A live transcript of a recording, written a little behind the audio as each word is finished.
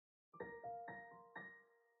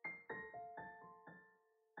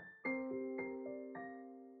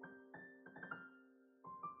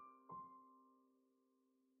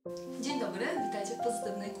Dzień dobry, witajcie w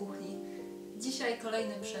pozytywnej kuchni. Dzisiaj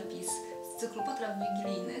kolejny przepis z cyklu potraw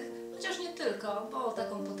wigilijnych, chociaż nie tylko, bo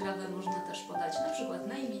taką potrawę można też podać na przykład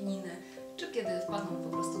na imieniny, czy kiedy wpadną po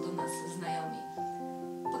prostu do nas znajomi.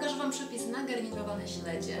 Pokażę Wam przepis na garnirowane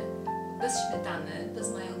śledzie, bez śmietany,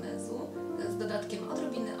 bez majonezu, z dodatkiem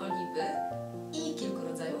odrobiny oliwy i kilku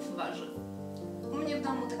rodzajów warzyw. U mnie w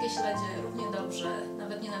domu takie śledzie równie dobrze,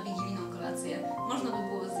 nawet nie na wigilijną kolację, można by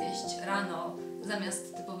było zjeść rano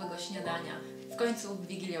zamiast typowego śniadania. W końcu w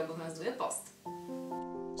Wigilię obowiązuje post.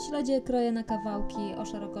 Śledzie kroję na kawałki o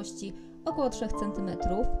szerokości około 3 cm,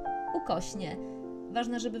 ukośnie.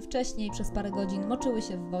 Ważne, żeby wcześniej przez parę godzin moczyły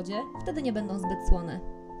się w wodzie, wtedy nie będą zbyt słone.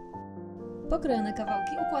 Pokrojone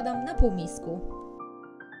kawałki układam na półmisku.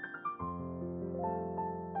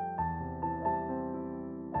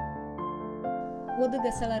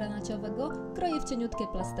 Łodygę selera naciowego kroję w cieniutkie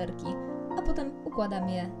plasterki, a potem układam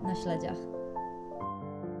je na śledziach.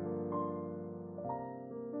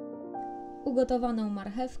 Ugotowaną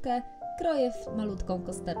marchewkę kroję w malutką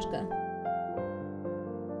kosteczkę.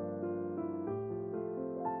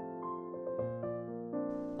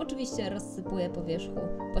 Oczywiście rozsypuję po wierzchu,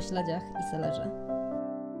 po śledziach i selerze.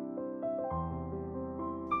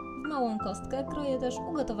 W małą kostkę kroję też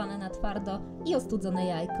ugotowane na twardo i ostudzone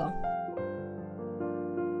jajko.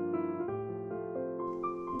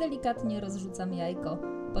 Delikatnie rozrzucam jajko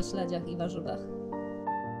po śledziach i warzywach.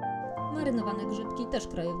 Marynowane grzybki też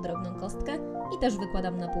kroję w drobną kostkę i też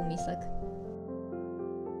wykładam na półmisek.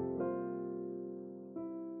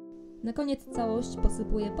 Na koniec całość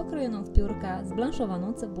posypuję pokrojoną w piórka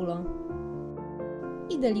zblanszowaną cebulą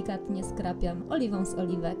i delikatnie skrapiam oliwą z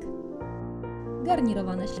oliwek.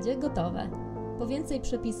 Garnirowane śledzie gotowe. Po więcej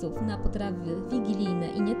przepisów na potrawy wigilijne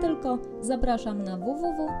i nie tylko zapraszam na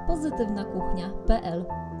www.pozytywnakuchnia.pl.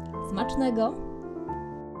 Smacznego!